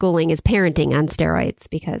that homeschooling is parenting on steroids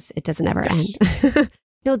because it doesn't ever end.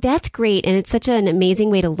 No, that's great. And it's such an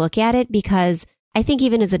amazing way to look at it because I think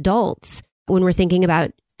even as adults, when we're thinking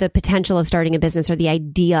about the potential of starting a business or the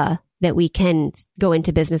idea that we can go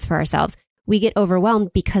into business for ourselves, we get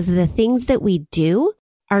overwhelmed because the things that we do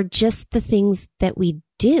are just the things that we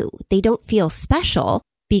do. They don't feel special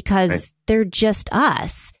because they're just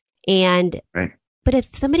us. And, but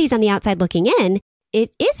if somebody's on the outside looking in,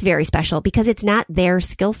 it is very special because it's not their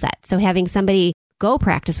skill set. So having somebody go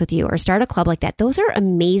practice with you or start a club like that, those are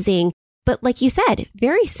amazing. But like you said,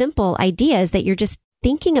 very simple ideas that you're just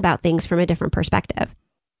thinking about things from a different perspective.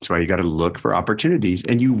 That's why you got to look for opportunities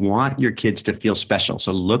and you want your kids to feel special.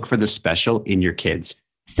 So look for the special in your kids.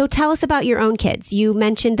 So tell us about your own kids. You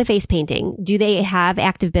mentioned the face painting. Do they have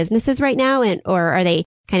active businesses right now or are they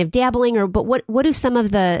kind of dabbling but what do some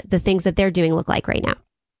of the things that they're doing look like right now?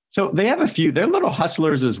 So they have a few. They're little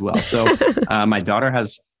hustlers as well. So my daughter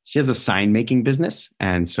has a sign making business.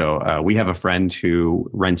 And so we have a friend who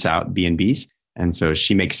rents out B&Bs. And so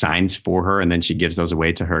she makes signs for her and then she gives those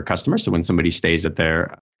away to her customers. So when somebody stays at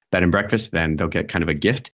their bed and breakfast, then they'll get kind of a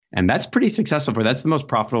gift. And that's pretty successful for her. That's the most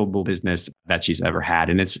profitable business that she's ever had.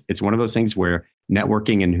 And it's one of those things where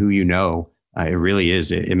networking and who it really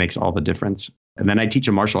is. It makes all the difference. And then I teach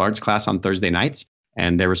a martial arts class on Thursday nights.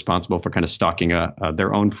 And they're responsible for kind of stocking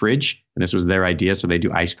their own fridge. And this was their idea. So they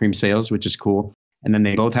do ice cream sales, which is cool. And then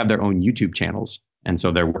they both have their own YouTube channels. And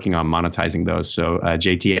so they're working on monetizing those. So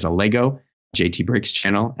JT has a Lego, JT Breaks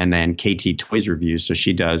channel, and then KT Toys Reviews. So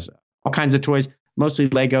she does all kinds of toys, mostly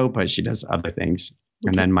Lego, but she does other things. Okay.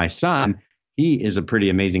 And then my son, he is a pretty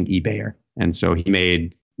amazing eBayer. And so he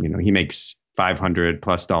makes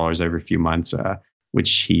 $500+ every few months,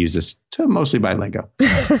 which he uses to mostly buy Lego.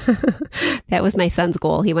 That was my son's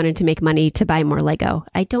goal. He wanted to make money to buy more Lego.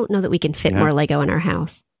 I don't know that we can fit more Lego in our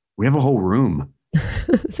house. We have a whole room.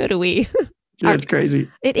 So do we. Yeah, it's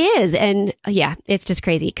crazy. It is. And it's just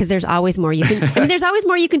crazy because there's always more you can, there's always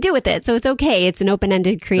more you can do with it. So it's okay. It's an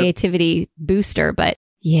open-ended creativity booster, but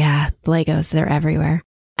Legos, they're everywhere.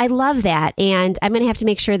 I love that. And I'm going to have to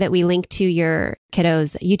make sure that we link to your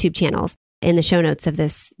kiddos' YouTube channels in the show notes of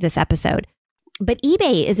this episode. But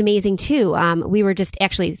eBay is amazing too. We were just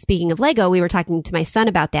actually, speaking of Lego, we were talking to my son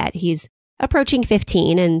about that. He's approaching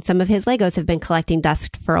 15 and some of his Legos have been collecting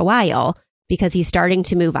dust for a while because he's starting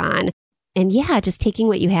to move on. And just taking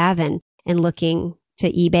what you have and looking to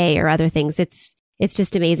eBay or other things. It's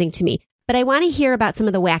just amazing to me. But I want to hear about some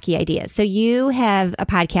of the wacky ideas. So you have a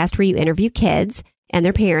podcast where you interview kids and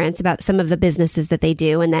their parents about some of the businesses that they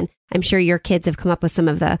do. And then I'm sure your kids have come up with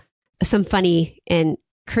some funny and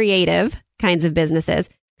creative kinds of businesses.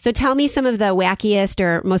 So tell me some of the wackiest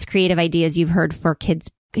or most creative ideas you've heard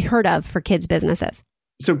of for kids businesses.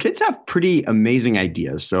 So kids have pretty amazing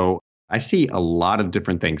ideas. So I see a lot of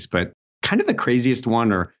different things, but kind of the craziest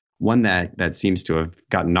one, or one that seems to have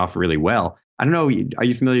gotten off really well. I don't know. Are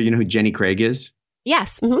you familiar? You know who Jenny Craig is?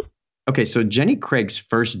 Yes. Mm-hmm. Okay. So Jenny Craig's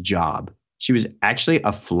first job, she was actually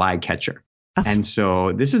a fly catcher. And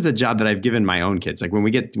so this is a job that I've given my own kids. Like when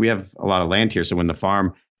we have a lot of land here. So when the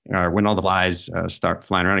farm, when all the flies start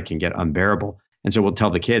flying around, it can get unbearable. And so we'll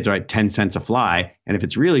tell the kids, all right, 10 cents a fly. And if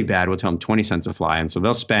it's really bad, we'll tell them 20 cents a fly. And so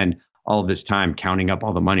they'll spend all of this time counting up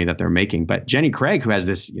all the money that they're making. But Jenny Craig, who has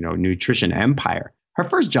this, nutrition empire, her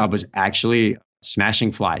first job was actually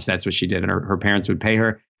smashing flies. That's what she did. And her parents would pay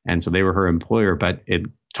her. And so they were her employer, but it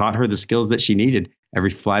taught her the skills that she needed. Every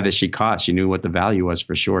fly that she caught, she knew what the value was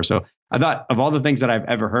for sure. So I thought, of all the things that I've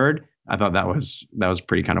ever heard, I thought that was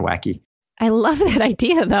pretty kind of wacky. I love that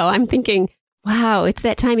idea though. I'm thinking, wow, it's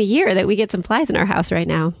that time of year that we get some flies in our house right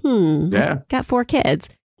now. Yeah. I've got 4 kids.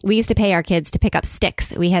 We used to pay our kids to pick up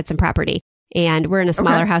sticks. We had some property and we're in a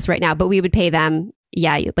smaller house right now, but we would pay them,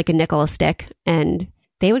 like a nickel a stick, and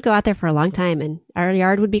they would go out there for a long time and our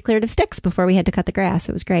yard would be cleared of sticks before we had to cut the grass.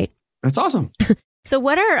 It was great. That's awesome. So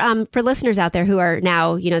what are, for listeners out there who are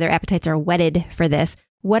now, their appetites are whetted for this,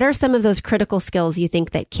 what are some of those critical skills you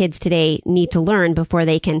think that kids today need to learn before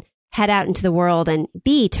they can head out into the world and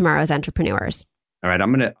be tomorrow's entrepreneurs? All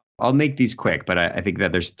right, I'll make these quick, but I think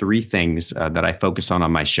that there's 3 things that I focus on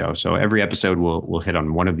my show. So every episode we'll hit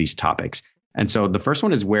on one of these topics. And so the first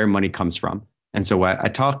one is where money comes from. And so I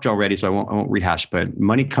talked already, so I won't rehash, but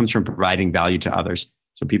money comes from providing value to others.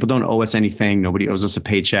 So people don't owe us anything. Nobody owes us a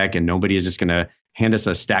paycheck, and nobody is just going to hand us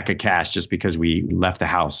a stack of cash just because we left the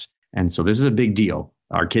house. And so this is a big deal.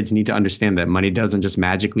 Our kids need to understand that money doesn't just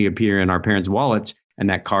magically appear in our parents' wallets, and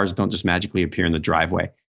that cars don't just magically appear in the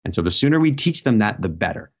driveway. And so the sooner we teach them that, the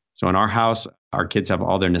better. So in our house, our kids have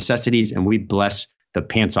all their necessities and we bless the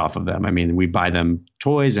pants off of them. I mean, we buy them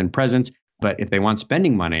toys and presents, but if they want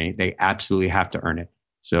spending money, they absolutely have to earn it.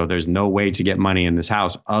 So there's no way to get money in this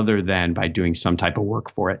house other than by doing some type of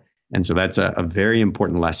work for it. And so that's a very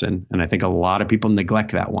important lesson. And I think a lot of people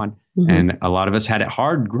neglect that one. Mm-hmm. And a lot of us had it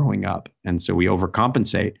hard growing up. And so we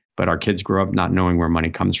overcompensate, but our kids grow up not knowing where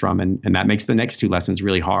money comes from. And that makes the next 2 lessons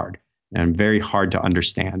really hard and very hard to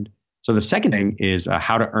understand. So the second thing is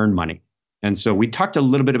how to earn money. And so we talked a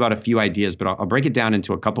little bit about a few ideas, but I'll break it down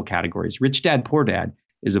into a couple categories. Rich Dad, Poor Dad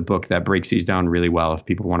is a book that breaks these down really well if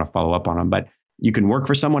people want to follow up on them. But you can work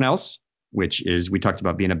for someone else, which is, we talked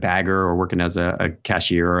about being a bagger or working as a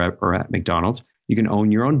cashier or at McDonald's. You can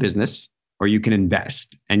own your own business, or you can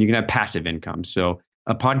invest, and you can have passive income. So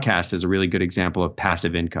a podcast is a really good example of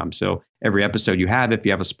passive income. So every episode you have, if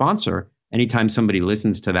you have a sponsor, anytime somebody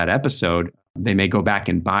listens to that episode, they may go back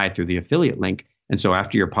and buy through the affiliate link. And so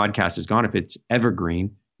after your podcast is gone, if it's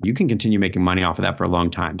evergreen, you can continue making money off of that for a long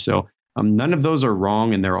time. So none of those are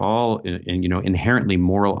wrong, and they're all inherently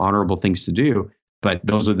moral, honorable things to do. But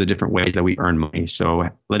those are the different ways that we earn money. So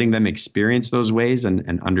letting them experience those ways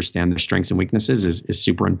and understand their strengths and weaknesses is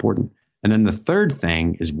super important. And then the third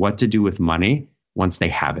thing is what to do with money once they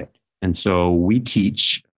have it. And so we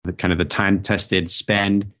teach the time-tested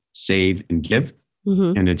spend, save, and give.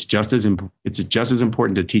 Mm-hmm. And it's just as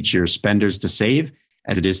important to teach your spenders to save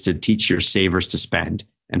as it is to teach your savers to spend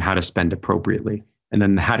and how to spend appropriately. And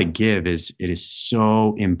then how to give it is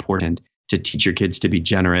so important to teach your kids to be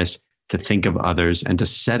generous, to think of others, and to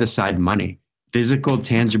set aside money, physical,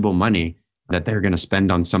 tangible money that they're going to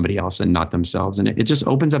spend on somebody else and not themselves. And it just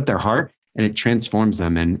opens up their heart and it transforms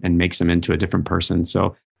them and makes them into a different person.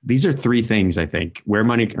 So these are 3 things, I think: where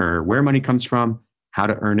money comes from, how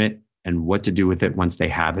to earn it, and what to do with it once they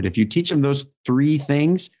have it. If you teach them those three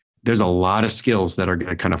things, there's a lot of skills that are going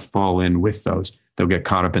to kind of fall in with those. They'll get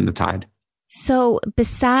caught up in the tide. So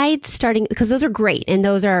besides starting, because those are great and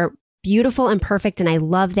those are beautiful and perfect, and I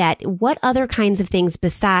love that, what other kinds of things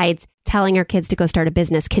besides telling our kids to go start a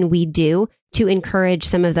business can we do to encourage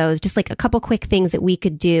some of those? Just like a couple quick things that we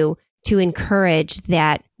could do to encourage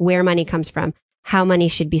that, where money comes from, how money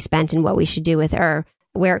should be spent and what we should do with it, or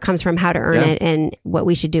where it comes from, how to earn it, and what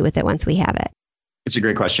we should do with it once we have it. It's a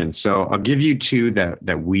great question. So I'll give you two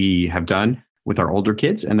that we have done with our older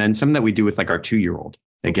kids, and then some that we do with like our 2-year-old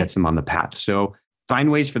that gets them on the path. So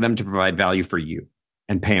find ways for them to provide value for you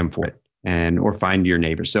and pay them for it, or find your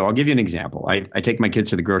neighbors. So I'll give you an example. I take my kids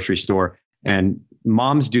to the grocery store, and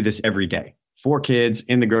moms do this every day. 4 kids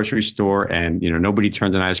in the grocery store, and nobody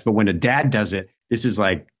turns an eye. But when a dad does it, this is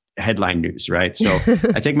like headline news, right? So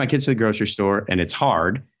I take my kids to the grocery store, and it's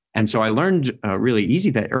hard. And so I learned really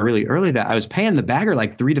early that I was paying the bagger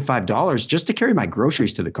like $3 to $5 just to carry my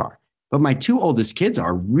groceries to the car. But my 2 oldest kids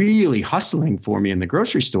are really hustling for me in the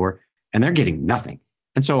grocery store, and they're getting nothing.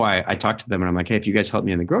 And so I talked to them, and I'm like, hey, if you guys help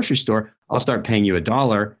me in the grocery store, I'll start paying you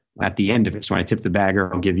 $1 at the end of it. So when I tip the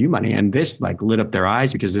bagger, I'll give you money. And this like lit up their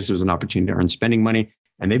eyes, because this was an opportunity to earn spending money.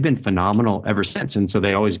 And they've been phenomenal ever since. And so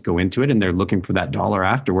they always go into it and they're looking for that $1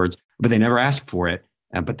 afterwards, but they never ask for it.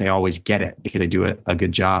 But they always get it because they do a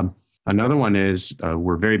good job. Another one is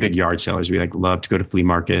we're very big yard sellers. We love to go to flea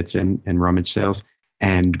markets and rummage sales.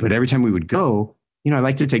 But every time we would go, I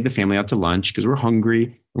like to take the family out to lunch because we're hungry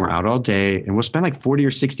and we're out all day, and we'll spend like $40 or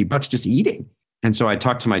 $60 just eating. And so I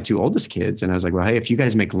talked to my 2 oldest kids, and I was like, well, hey, if you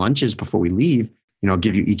guys make lunches before we leave, I'll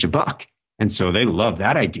give you each $1. And so they love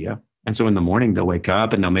that idea. And so in the morning, they'll wake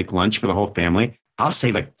up and they'll make lunch for the whole family. I'll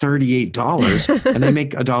save like $38 and they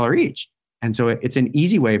make $1 each. And so it's an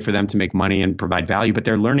easy way for them to make money and provide value, but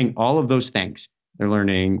they're learning all of those things. They're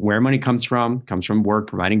learning where money comes from work,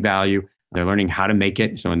 providing value. They're learning how to make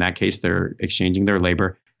it. So in that case, they're exchanging their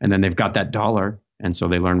labor, and then they've got that $1. And so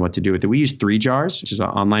they learn what to do with it. We use 3 jars, which is an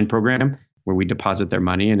online program where we deposit their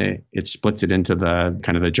money, and it splits it into the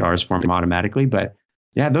kind of the jars for them automatically. But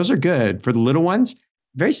yeah, those are good for the little ones.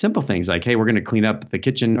 Very simple things like, hey, we're going to clean up the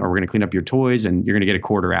kitchen, or we're going to clean up your toys, and you're going to get a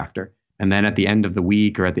quarter after. And then at the end of the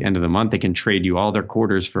week or at the end of the month, they can trade you all their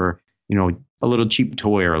quarters for, a little cheap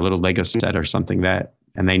toy or a little Lego set or something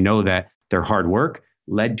and they know that their hard work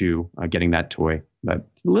led to getting that toy. But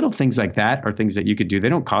little things like that are things that you could do. They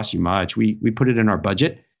don't cost you much. We put it in our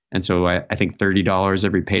budget. And so I think $30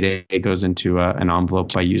 every payday goes into an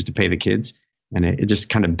envelope I use to pay the kids. And it just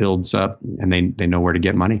kind of builds up, and they know where to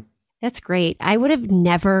get money. That's great. I would have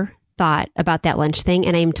never thought about that lunch thing,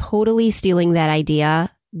 and I'm totally stealing that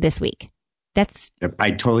idea this week.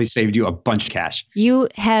 I totally saved you a bunch of cash. You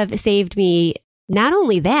have saved me not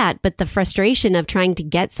only that, but the frustration of trying to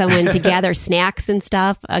get someone to gather snacks and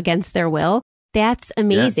stuff against their will. That's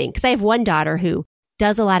amazing. Because I have one daughter who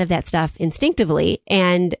does a lot of that stuff instinctively,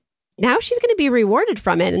 and now she's going to be rewarded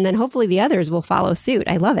from it. And then hopefully the others will follow suit.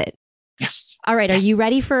 I love it. Yes. All right. Yes. Are you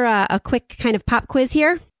ready for a quick kind of pop quiz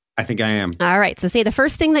here? I think I am. All right. So say the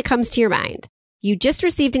first thing that comes to your mind. You just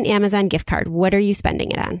received an Amazon gift card. What are you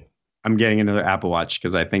spending it on? I'm getting another Apple Watch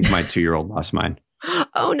because I think my 2-year-old lost mine.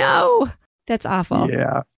 Oh, no. That's awful.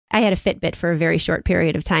 Yeah. I had a Fitbit for a very short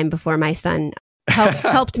period of time before my son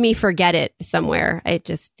helped me forget it somewhere. It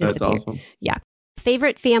just disappeared. That's awesome. Yeah.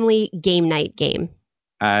 Favorite family game night game?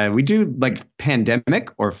 We do like Pandemic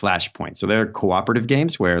or Flashpoint. So they're cooperative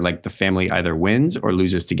games where like the family either wins or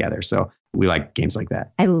loses together. So we like games like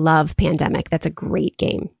that. I love Pandemic. That's a great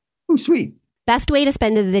game. Oh, sweet. Best way to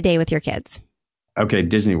spend the day with your kids? Okay,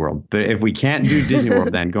 Disney World. But if we can't do Disney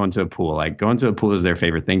World, then going to the pool. Like going to the pool is their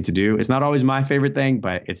favorite thing to do. It's not always my favorite thing,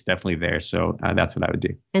 but it's definitely there. So that's what I would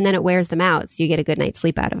do. And then it wears them out, so you get a good night's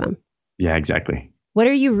sleep out of them. Yeah, exactly. What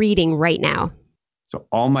are you reading right now? So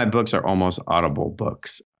all my books are almost Audible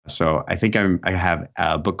books. So I think I have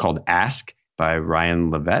a book called Ask by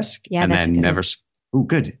Ryan Levesque. Yeah, and that's then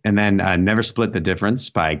good. And then Never Split the Difference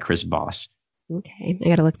by Chris Voss. Okay, I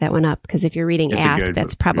got to look that one up because if you're reading Ask,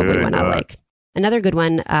 that's probably one I'll like. Another good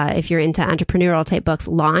one, if you're into entrepreneurial type books,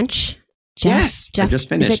 Launch. Jeff, I just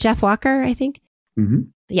finished. Is it Jeff Walker, I think? Mm-hmm.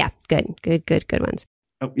 Yeah, good ones.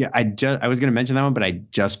 Oh yeah, I was going to mention that one, but I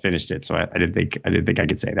just finished it, so I didn't think I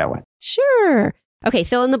could say that one. Sure. Okay,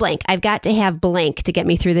 fill in the blank. I've got to have blank to get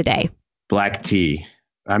me through the day. Black tea.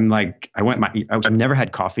 I've never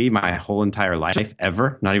had coffee my whole entire life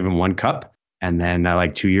ever, not even 1 cup. And then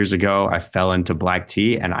like 2 years ago, I fell into black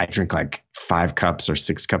tea, and I drink like 5 cups or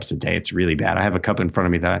 6 cups a day. It's really bad. I have a cup in front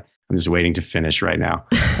of me that I'm just waiting to finish right now.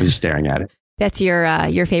 I'm just staring at it. That's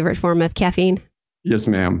your favorite form of caffeine? Yes,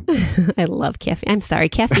 ma'am. I love caffeine. I'm sorry.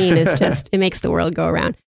 Caffeine is just, it makes the world go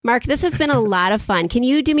around. Mark, this has been a lot of fun. Can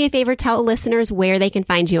you do me a favor, tell listeners where they can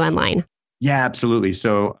find you online? Yeah, absolutely.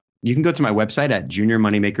 So you can go to my website at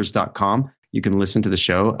juniormoneymakers.com. You can listen to the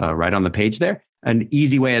show right on the page there. An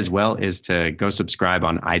easy way as well is to go subscribe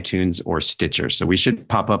on iTunes or Stitcher. So we should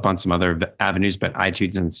pop up on some other avenues, but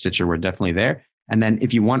iTunes and Stitcher, we're definitely there. And then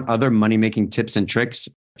if you want other money-making tips and tricks,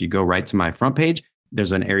 if you go right to my front page,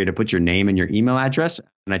 there's an area to put your name and your email address.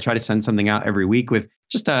 And I try to send something out every week with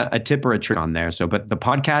just a tip or a trick on there. So, but the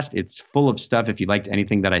podcast, it's full of stuff. If you liked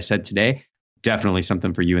anything that I said today, definitely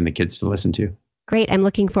something for you and the kids to listen to. Great. I'm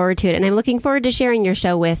looking forward to it. And I'm looking forward to sharing your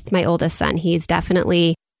show with my oldest son. He's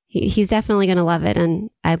definitely going to love it. And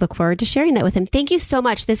I look forward to sharing that with him. Thank you so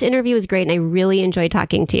much. This interview was great. And I really enjoyed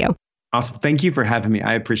talking to you. Awesome. Thank you for having me.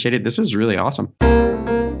 I appreciate it. This was really awesome.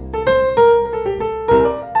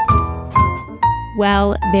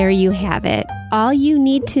 Well, there you have it. All you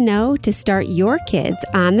need to know to start your kids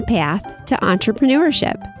on the path to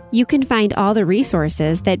entrepreneurship. You can find all the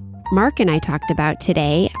resources that Mark and I talked about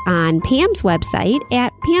today on Pam's website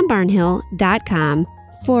at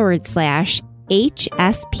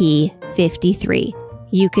pambarnhill.com/HSP53.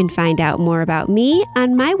 You can find out more about me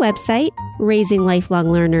on my website,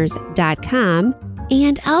 raisinglifelonglearners.com.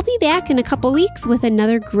 And I'll be back in a couple weeks with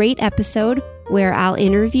another great episode where I'll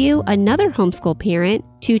interview another homeschool parent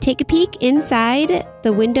to take a peek inside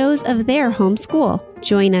the windows of their homeschool.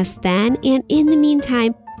 Join us then, and in the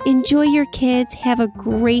meantime, enjoy your kids, have a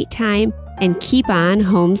great time, and keep on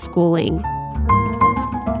homeschooling.